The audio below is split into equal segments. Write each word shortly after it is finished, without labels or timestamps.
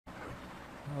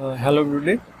Hello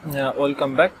everybody,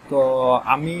 welcome back. তো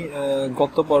আমি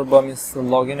গত পর্বে আমি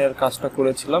লগ ইনের কাজটা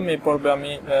করেছিলাম। এই পর্বে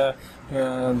আমি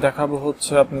দেখাবো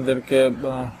হচ্ছে আপনাদেরকে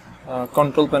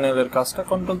কন্ট্রোল প্যানেলের কাজটা।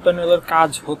 কন্ট্রোল প্যানেলের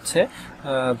কাজ হচ্ছে,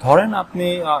 ধরেন আপনি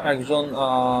একজন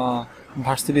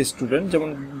ভার্সিটি স্টুডেন্ট, যেমন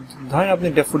ধরেন আপনি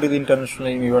ড্যাফোডিল ইন্টারন্যাশনাল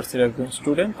ইউনিভার্সিটির একজন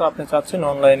স্টুডেন্ট। তো আপনি চাচ্ছেন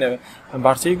অনলাইনে,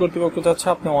 ভার্সিটি কর্তৃপক্ষ চাচ্ছে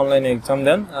আপনি অনলাইনে এক্সাম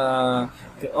দেন,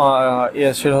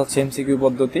 সেটা হচ্ছে এমসিকিউ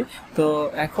পদ্ধতি। তো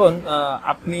এখন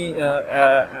আপনি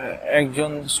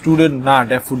একজন স্টুডেন্ট না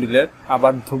ড্যাফোডিলের,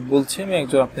 আবার বলছি আমি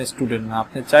একজন আপনি স্টুডেন্ট না,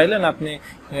 আপনি চাইলেন আপনি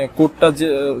কোডটা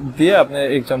দিয়ে আপনি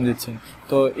এক্সাম দিচ্ছেন।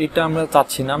 তো এটা আমরা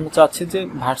চাচ্ছি না, আমরা চাচ্ছি যে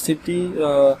ভার্সিটি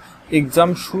এক্সাম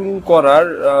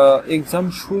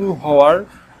শুরু হওয়ার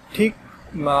ঠিক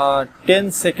 10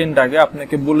 সেকেন্ড আগে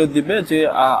আপনাকে বলে দিবে যে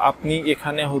আপনি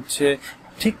এখানে হচ্ছে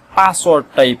ঠিক পাসওয়ার্ড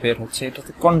টাইপের হচ্ছে, এটা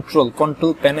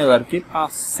কন্ট্রোল প্যানেল আর কি।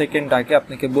 5 সেকেন্ড আগে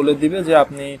আপনাকে বলে দিবে যে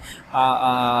আপনি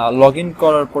লগ ইন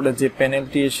করার পরে যে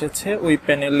প্যানেলটি এসেছে ওই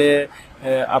প্যানেলে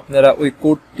আপনারা ওই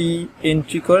কোডটি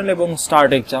এন্ট্রি করেন এবং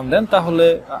স্টার্ট এক্সাম দেন, তাহলে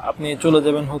আপনি চলে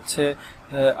যাবেন হচ্ছে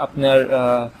আপনার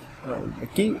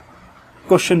কি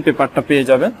কোশ্চেন পেপারটা পেয়ে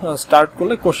যাবেন। স্টার্ট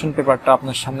করলে কোশ্চেন পেপারটা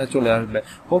আপনার সামনে চলে আসবে।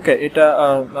 ওকে, এটা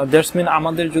দ্যাটস মিন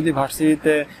আমাদের যদি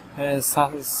ভার্সিটিতে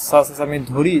আমি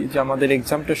ধরি যে আমাদের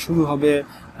এক্সামটা শুরু হবে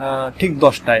ঠিক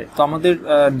 10টায়, তো আমাদের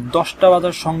 10টা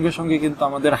বাজার সঙ্গে সঙ্গে কিন্তু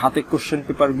আমাদের হাতে কোশ্চেন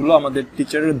পেপারগুলো আমাদের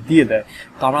টিচাররা দিয়ে দেয়।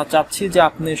 তো আমরা চাচ্ছি যে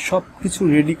আপনি সব কিছু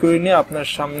রেডি করে নিয়ে আপনার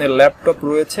সামনে ল্যাপটপ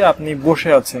রয়েছে, আপনি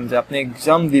বসে আছেন যে আপনি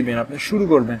এক্সাম দিবেন, আপনি শুরু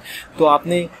করবেন। তো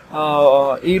আপনি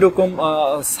এইরকম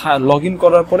লগ ইন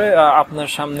করার পরে আপনার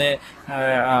সামনে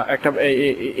একটা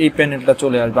এই প্যানেলটা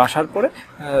চলে আসবে। আসার পরে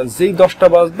যেই 10টা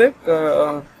বাজবে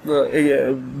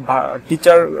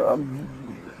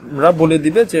টিচাররা বলে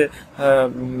দিবে যে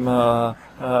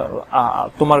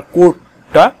তোমার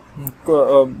কোডটা,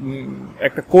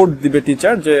 একটা কোড দিবে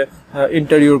টিচার, যে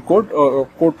ইন্টারিয়র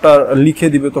কোডটা লিখে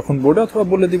দিবে তখন বোর্ডে, অথবা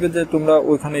বলে দিবে যে তোমরা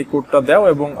ওইখানে এই কোডটা দাও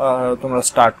এবং তোমরা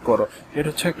স্টার্ট করো। এটা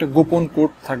হচ্ছে একটা গোপন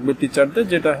কোড থাকবে টিচারদের,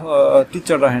 যেটা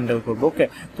টিচাররা হ্যান্ডেল করবে। ওকে,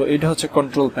 তো এটা হচ্ছে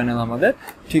কন্ট্রোল প্যানেল আমাদের,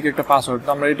 ঠিক একটা পাসওয়ার্ড।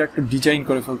 আমরা এটা একটা ডিজাইন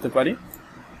করে ফেলতে পারি।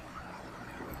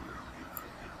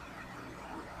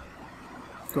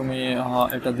 তুমি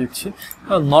এটা দিচ্ছি,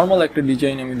 নর্মাল একটা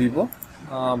ডিজাইন আমি দিব।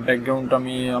 ব্যাকগ্রাউন্ড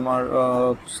আমি আমার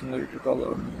সুন্দর একটা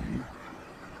কালার,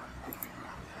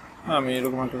 আমি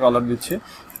এরকম একটা কালার দিচ্ছি।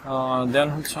 দেন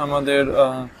হচ্ছে আমাদের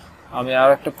আমি আর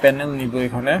একটা প্যানেল নিব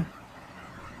এখানে।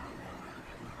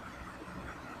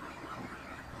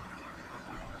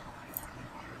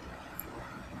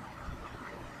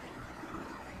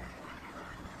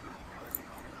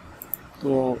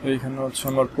 তো এইখানে হচ্ছে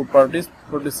আমার প্রপার্টিস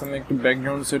আমি একটু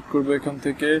ব্যাকগ্রাউন্ড সেট করবো এখান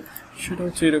থেকে, সেটা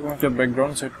হচ্ছে এরকম একটা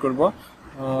ব্যাকগ্রাউন্ড সেট করবো।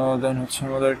 দেন হচ্ছে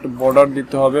আমাদের একটা বর্ডার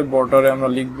দিতে হবে। বর্ডারে আমরা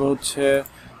লিখবো হচ্ছে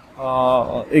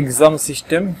exam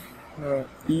system,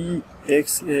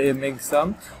 EXAM exam,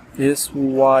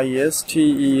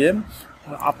 SYSTEM।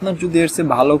 আপনার যদি এর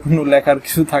চেয়ে ভালো কোনো লেখার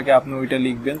কিছু থাকে আপনি ওইটা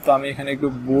লিখবেন। তো আমি এখানে একটু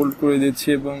বোল্ড করে দিচ্ছি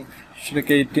এবং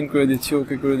সেটাকে 18 করে দিচ্ছি,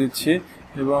 ওকে করে দিচ্ছি।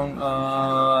 এবং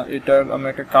এটার আমি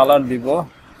একটা কালার দিব,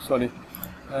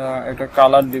 একটা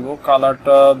কালার দিব।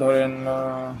 কালারটা ধরেন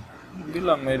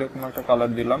দিলাম, এরকম একটা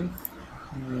কালার দিলাম।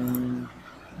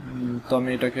 তো আমি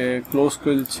এটাকে ক্লোজ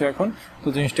করে দিচ্ছি এখন। তো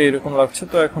জিনিসটা এরকম লাগছে।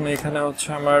 তো এখন এখানে হচ্ছে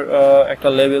আমার একটা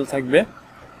লেভেল থাকবে,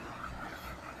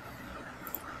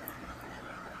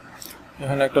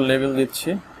 এখানে একটা লেভেল দিচ্ছি।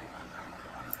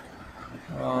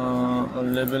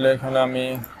 লেভেলে এখানে আমি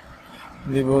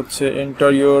দিব হচ্ছে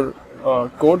enter your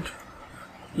code,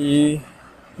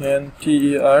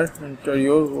 ENTER, enter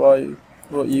your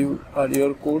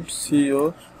your code,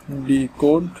 COD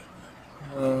code.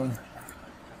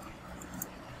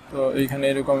 তো এইখানে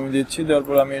এরকম আমি দিচ্ছি। দেওয়ার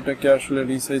পর আমি এটাকে আসলে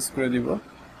রিসাইজ করে দিব,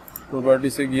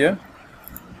 প্রপার্টিসে গিয়ে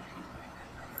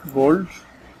বোল্ড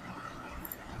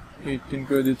 18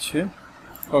 করে দিচ্ছি।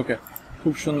 ওকে,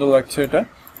 খুব সুন্দর লাগছে এটা,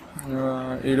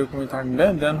 এইরকমই থাকবে।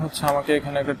 দেন হচ্ছে আমাকে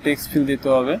এখানে একটা টেক্সট ফিল দিতে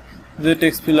হবে, যে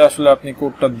টেক্সট ফিলে আসলে আপনি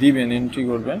কোডটা দিবেন, এন্ট্রি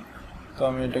করবেন। তো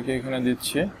আমি এটাকে এখানে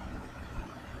দিচ্ছি,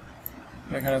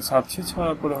 এখানে ছাড়ছি।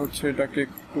 ছাড়ার পরে হচ্ছে এটাকে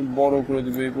একটু বড় করে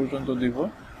দিব, এই পর্যন্ত দিব।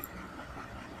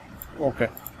 ওকে,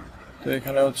 তো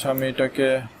এখানে হচ্ছে আমি এটাকে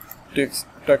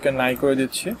টেক্সটটাকে নাই করে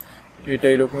দিচ্ছি, এটা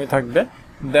এরকমই থাকবে।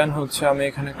 দেন হচ্ছে আমি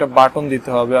এখানে একটা বাটন দিতে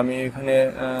হবে, আমি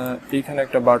এইখানে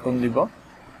একটা বাটন দিব।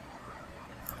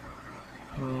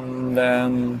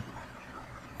 দেন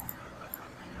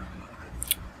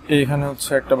এইখানে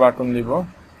হচ্ছে একটা বাটন দিব।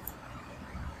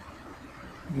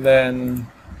 দেন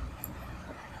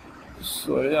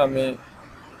সরি,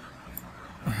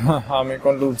 আমি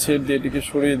কন্ট্রোল Z দিয়ে এটিকে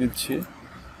সরিয়ে দিচ্ছি।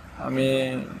 আমি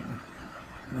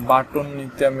বাটন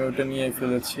নিতে আমি ওটা নিয়ে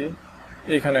ফেলেছি।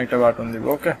 এখানে একটা বাটন দিব।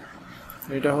 ওকে,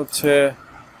 এটা হচ্ছে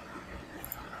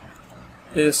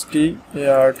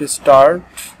start start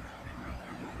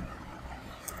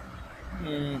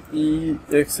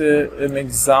exam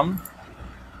exam,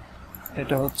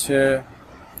 এটা হচ্ছে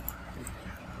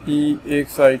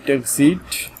exit exit,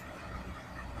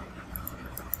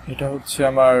 এটা হচ্ছে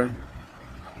আমার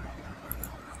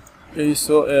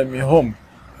হোম।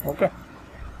 ওকে,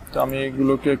 তো আমি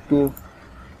এগুলোকে একটু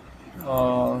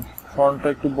ফন্টটা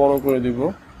একটু বড় করে দিব,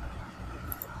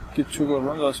 কিচ্ছু করব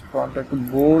না, জাস্ট ফন্টটা একটু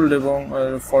বোল্ড এবং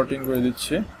 14 করে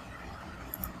দিচ্ছি।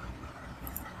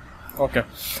 ওকে,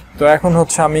 তো এখন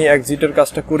হচ্ছে আমি এক্সিটের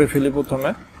কাজটা করে ফেলি। প্রথমে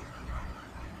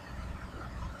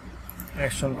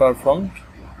অ্যাকশন পারফর্মড,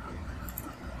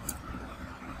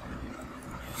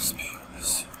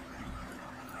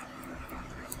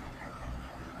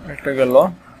 একটা গেল।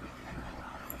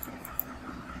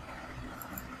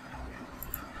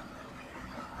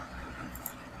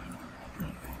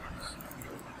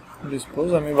 ডিসপোজ,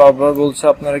 আমি বারবার বলছি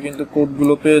আপনারা কিন্তু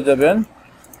কোডগুলো পেয়ে যাবেন,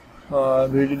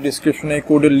 ভিডিও ডিসক্রিপশনে এই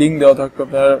কোডের লিঙ্ক দেওয়া থাকবে,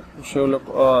 আপনারা সেগুলো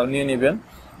নিয়ে নেবেন।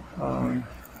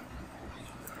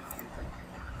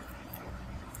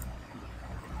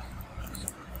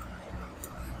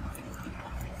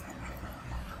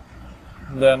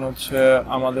 দেন হচ্ছে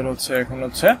আমাদের হচ্ছে এখন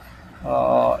হচ্ছে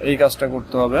এই কাজটা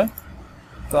করতে হবে।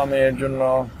 তো আমি এর জন্য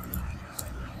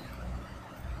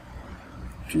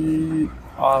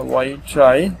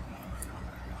try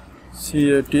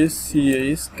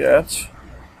catch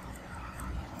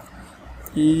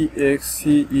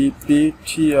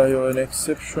exception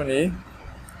exception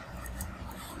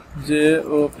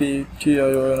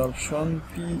joption option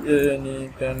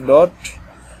pan dot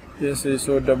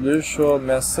show show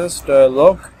message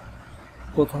dialog,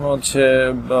 প্রথমে হচ্ছে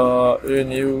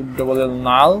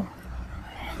null,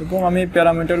 এবং আমি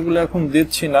প্যারামিটারগুলো এখন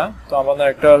দিচ্ছি না। তো আমাদের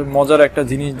একটা মজার একটা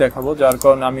জিনিস দেখাবো, যার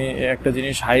কারণে আমি একটা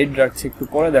জিনিস হাইড রাখছি, একটু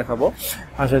পরে দেখাবো।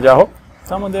 আচ্ছা, যা হোক,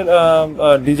 তো আমাদের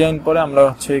ডিজাইন পরে আমরা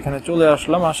হচ্ছে এখানে চলে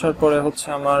আসলাম। আসার পরে হচ্ছে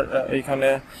আমার এইখানে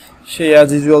সেই অ্যাজ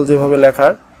ইউজুয়াল যেভাবে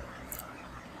লেখার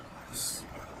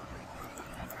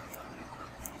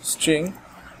স্ট্রিং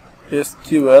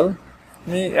SQL,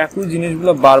 আমি একই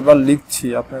জিনিসগুলো বারবার লিখছি,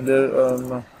 আপনাদের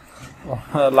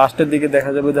লাস্টের দিকে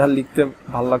দেখা যাবে যে লিখতে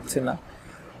ভালো লাগছে না।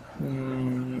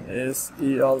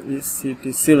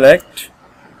 select,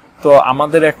 তো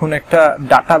আমাদের এখন একটা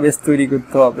ডাটাবেস তৈরি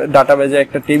করতে হবে, ডাটাবেজে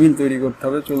একটা টেবিল তৈরি করতে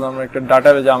হবে। চলো আমরা একটা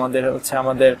ডাটাবেজে আমাদের হচ্ছে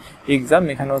আমাদের এক্সাম,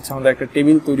 এখানে হচ্ছে আমাদের একটা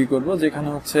টেবিল তৈরি করব, যেখানে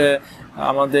হচ্ছে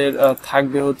আমাদের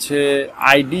থাকবে হচ্ছে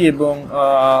আইডি এবং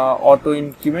অটো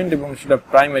ইনক্রিমেন্ট, এবং সেটা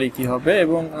প্রাইমারি কি হবে,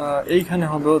 এবং এইখানে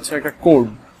হবে হচ্ছে একটা কোড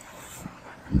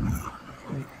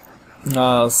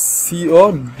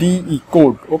CODE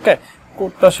কোড। ওকে,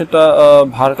 কোডটা সেটা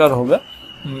ভার্কার হবে।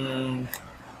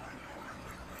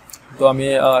 তো আমি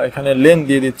এখানে লেন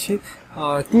দিয়ে দিচ্ছি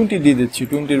 20 দিয়ে দিচ্ছি,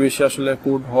 20-এর বেশি আসলে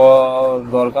কোড হওয়ার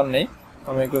দরকার নেই।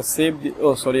 আমি একটু সেভ,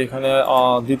 সরি, এখানে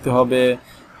দিতে হবে,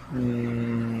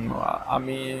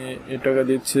 আমি এটাকে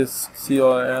দিচ্ছি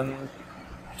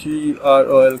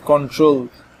CONTROL control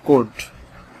code,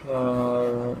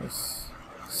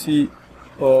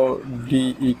 CODE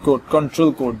code, control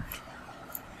code,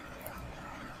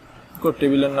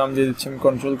 টেবিলের নাম দিয়ে দিচ্ছি আমি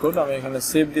কন্ট্রোল কোড। আমি এখানে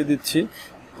সেভ দিয়ে দিচ্ছি।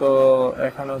 তো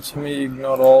এখানে হচ্ছে আমি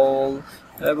ইগনোর অল,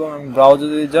 এবং আমি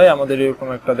ব্রাউজারে যদি যাই আমাদের এরকম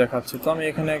একটা দেখাচ্ছে। তো আমি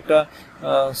এখানে একটা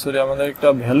আমাদের একটা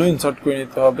ভ্যালু ইনসার্ট করে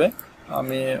নিতে হবে।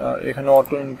 আমি এখানে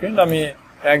অটো ইনক্রিমেন্ট আমি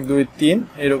 1 2 3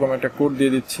 এরকম একটা কোড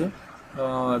দিয়ে দিচ্ছি,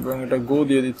 এবং এটা গো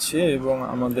দিয়ে দিচ্ছি, এবং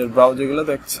আমাদের ব্রাউজারগুলো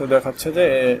দেখাচ্ছে যে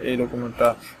এইরকম একটা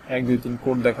 1 2 3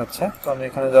 কোড দেখাচ্ছে। তো আমি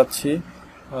এখানে যাচ্ছি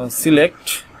সিলেক্ট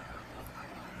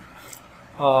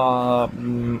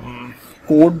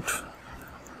কোড,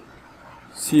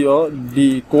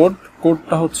 CODE কোড,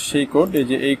 কোডটা হচ্ছে সেই কোড, এই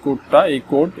যে এই কোডটা, এই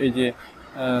কোড, এই যে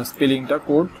স্পেলিংটা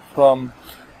কোড, ফ্রম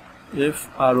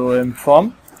FROM ফ্রম,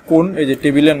 কোন, এই যে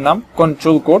টেবিলের নাম,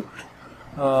 control code,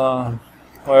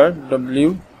 where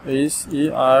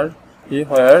WHERE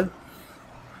where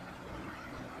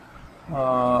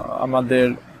আমাদের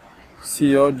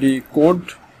CODE code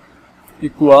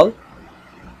equal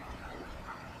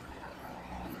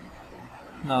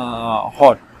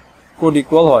hot, code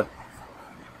equal hot,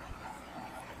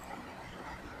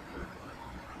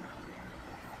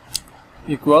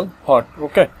 equal hot.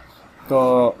 ওকে, তো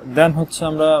দেন হচ্ছে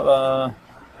আমরা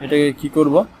এটাকে কি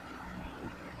করব,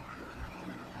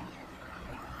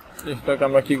 এটাকে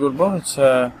আমরা কি করব হচ্ছে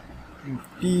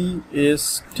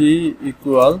PST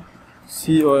ইকুয়াল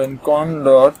con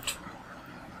ডট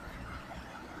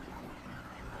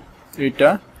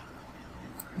এটা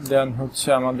দেন হচ্ছে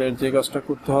আমাদের যে কাজটা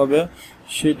করতে হবে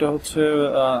সেটা হচ্ছে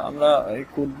আমরা এই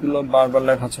কোডগুলো বারবার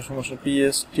লেখা আছে সমস্যা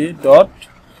pst dot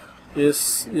S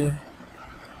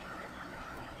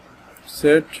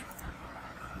set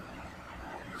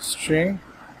string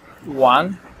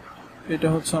 1 এটা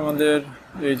হচ্ছে আমাদের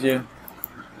এই যে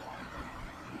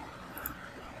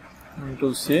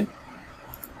control c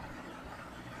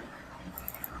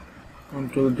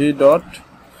control v dot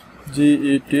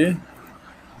get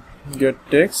get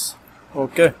text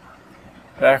ওকে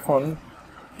এখন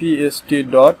pst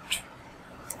dot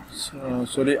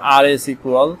sorry rs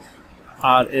equal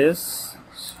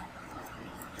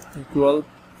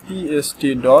pst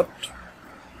dot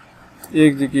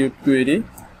execute query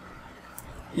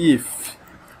if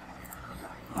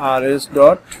rs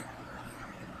dot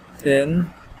n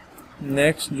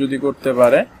next যদি করতে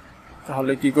পারে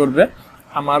তাহলে কি করবে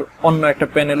আমার অন্য একটা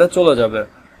প্যানেলে চলে যাবে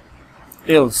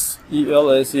else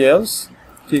else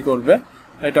কি করবে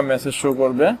এটা মেসেজ শো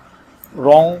করবে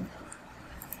wrong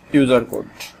user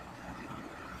code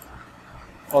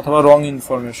অথবা wrong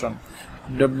information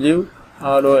wrong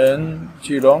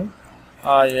wrong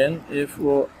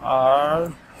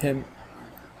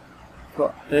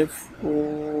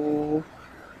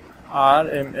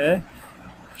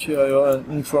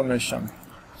information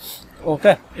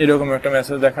ওকে এরকম একটা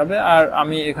মেসেজ দেখাবে আর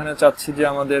আমি এখানে চাচ্ছি যে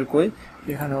আমাদের কই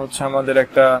এখানে হচ্ছে আমাদের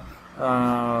একটা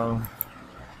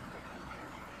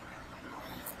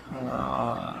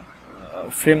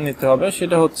ফ্রেম নিতে হবে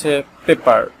সেটা হচ্ছে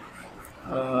paper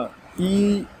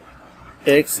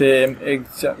exam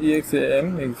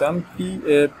exam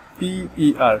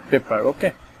per paper ওকে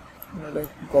এটা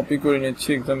কপি করে নিচ্ছি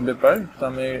এক্সাম পেপার তো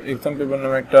আমি এক্সাম পেপার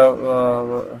নামে একটা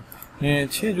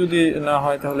নিয়েছি যদি না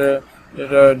হয় তাহলে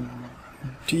এটা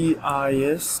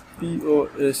dispose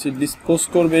ডিসপোজ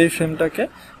করবে এই ফ্রেমটাকে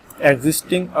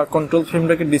এক্সিস্টিং কন্ট্রোল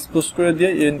ফ্রেমটাকে ডিসপোজ করে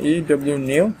দিয়ে new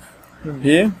new v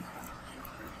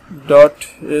dot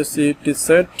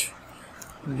set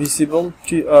visible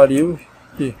tru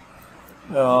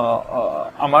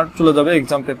আমার চলে যাবে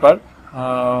এক্সাম পেপার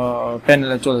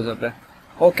প্যানেলে চলে যাবে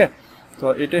ওকে তো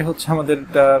এটাই হচ্ছে আমাদের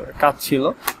কাজ ছিল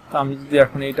তো আমি যদি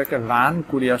এখন এটাকে রান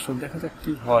করি আসলে দেখা যাক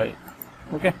কি হয়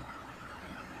ওকে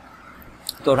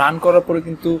তো রান করার পরে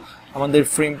কিন্তু আমাদের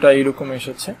ফ্রেমটা এরকম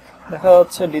এসেছে দেখা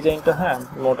যাচ্ছে ডিজাইনটা হ্যাঁ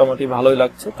মোটামুটি ভালোই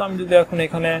লাগছে তো আমি যদি এখন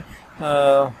এখানে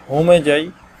হোমে যাই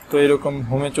তো এরকম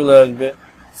হোমে চলে আসবে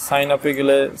সাইন আপে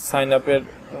গেলে সাইন আপের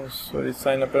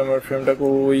আমার ফ্রেমটা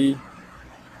ওই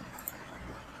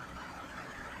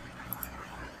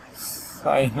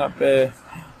সাইন আপে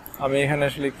আমি এখানে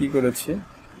আসলে কি করেছি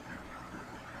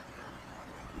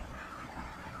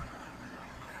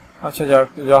আচ্ছা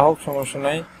যা হোক সমস্যা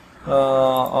নাই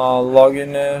লগ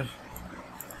ইনের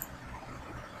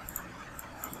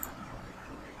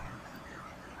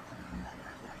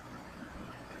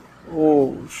ও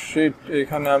শিট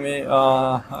এখানে আমি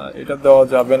এটা দেওয়া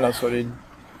যাবে না সরি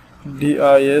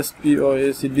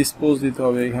ডিসপোজ দিতে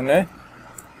হবে এখানে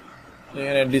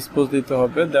ডিসপোজ দিতে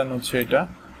হবে দেন হচ্ছে এটা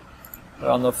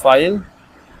অন দ্য ফাইল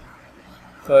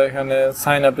তো এখানে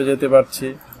সাইন আপে যেতে পারছি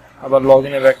আবার লগ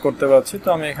ইনে ব্যাক করতে পারছি তো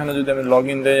আমি এখানে যদি আমি লগ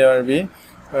ইন দেই আরবি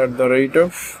 @the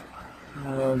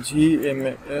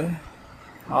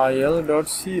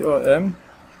gmail.com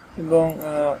এবং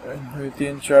 2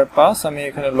 3 4 5 আমি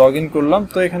এখানে লগ ইন করলাম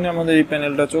তো এখানে আমাদের এই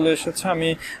প্যানেলটা চলে এসেছে আমি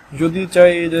যদি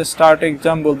চাই যে স্টার্ট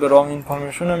এক্সাম বলবে রং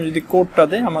ইনফরমেশন আমি যদি কোডটা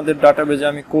দেই আমাদের ডাটাবেজে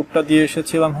আমি কোডটা দিয়ে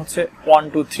এসেছিলাম হচ্ছে 1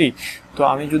 2 3 তো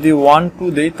আমি যদি 1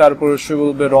 2 দেই তারপর সে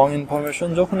বলবে রং ইনফরমেশন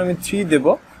যখন আমি 3 দেব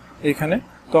এখানে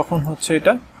তখন হচ্ছে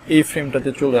এটা এই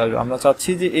ফ্রেমটাতে চলে আসবে আমরা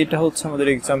চাচ্ছি যে এটা হচ্ছে আমাদের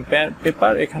এক্সাম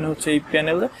পেপার এখানে হচ্ছে এই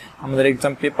প্যানেলে আমাদের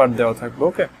এক্সাম পেপার দেওয়া থাকবে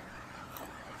ওকে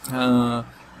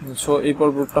সো এই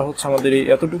পর্বটা হচ্ছে আমাদের এই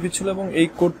এতটুকু ছিল এবং এই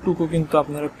কোডটুকু কিন্তু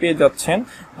আপনারা পেয়ে যাচ্ছেন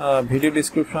ভিডিও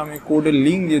ডেসক্রিপশনে আমি কোডের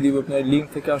লিংক দিয়ে দিব আপনারা লিংক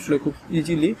থেকে আসলে খুব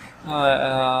ইজিলি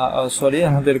সরি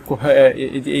আমাদের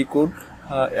এই কোড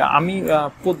আমি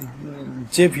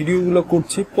যে ভিডিওগুলো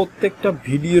করছি প্রত্যেকটা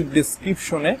ভিডিওর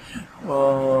ডেসক্রিপশনে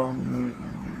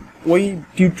ওই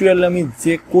টিউটোরিয়ালে আমি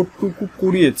যে কোডটুকু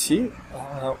করিয়েছি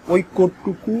ওই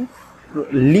কোডটুকু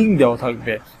লিংক দেওয়া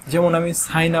থাকবে যেমন আমি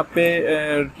সাইন আপে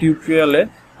টিউটোরিয়ালে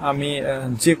আমি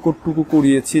যে কোডটুকু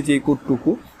করিয়েছি যে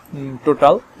কোডটুকু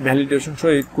টোটাল ভ্যালিডেশন সহ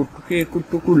এই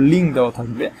কোডটুকুর লিংক দেওয়া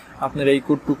থাকবে আপনারা এই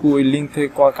কোডটুকু ওই লিংক থেকে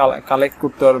কালেক্ট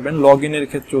করতে পারবেন লগ ইনের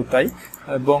ক্ষেত্রেও তাই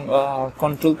এবং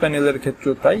কন্ট্রোল প্যানেলের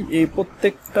ক্ষেত্রেও তাই এই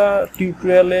প্রত্যেকটা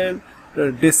টিউটোরিয়ালের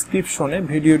ডেসক্রিপশনে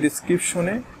ভিডিও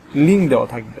ডেসক্রিপশনে লিংক দেওয়া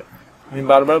থাকবে আমি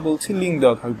বারবার বলছি লিংক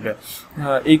দেওয়া থাকবে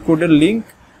এই কোডের লিংক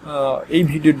এই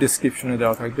ভিডিওর ডেসক্রিপশনে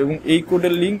দেওয়া থাকবে এবং এই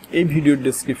কোডের লিংক এই ভিডিওর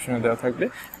ডেসক্রিপশনে দেওয়া থাকবে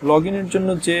লগ ইনের জন্য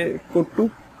যে কোডটু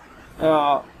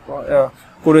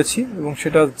করেছি এবং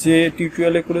সেটা যে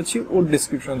টিউটোরিয়ালে করেছি ওর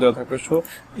ডেসক্রিপশন দেওয়া থাকবে, সো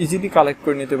ইজিলি কালেক্ট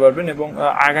করে নিতে পারবেন। এবং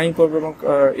আগামী পর্ব এবং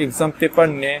এক্সাম পেপার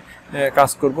নিয়ে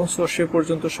কাজ করব। সো সে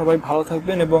পর্যন্ত সবাই ভালো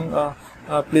থাকবেন এবং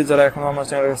প্লিজ যারা এখনো আমার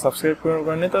চ্যানেলকে সাবস্ক্রাইব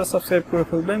করেননি তারা সাবস্ক্রাইব করে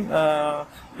ফেলবেন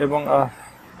এবং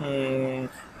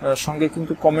সঙ্গে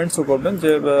কিন্তু কমেন্টসও করবেন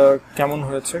যে কেমন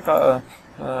হয়েছে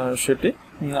সেটি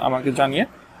আমাকে জানিয়ে।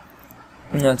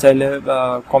 চাইলে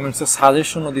কমেন্টসে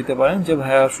সাজেশনও দিতে পারেন যে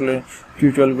ভাইয়া আসলে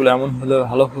টিউটোরিয়ালগুলো এমন হলে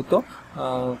ভালো হতো,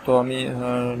 তো আমি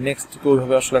নেক্সট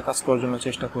ওইভাবে আসলে কাজ করার জন্য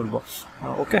চেষ্টা করব।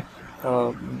 ওকে,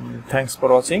 থ্যাঙ্কস ফর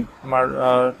ওয়াচিং। আমার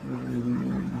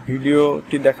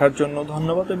ভিডিওটি দেখার জন্য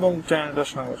ধন্যবাদ এবং চ্যানেলটার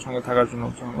সঙ্গে থাকার জন্য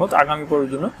ধন্যবাদ। আগামী পর্বের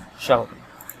জন্য স্বাগত।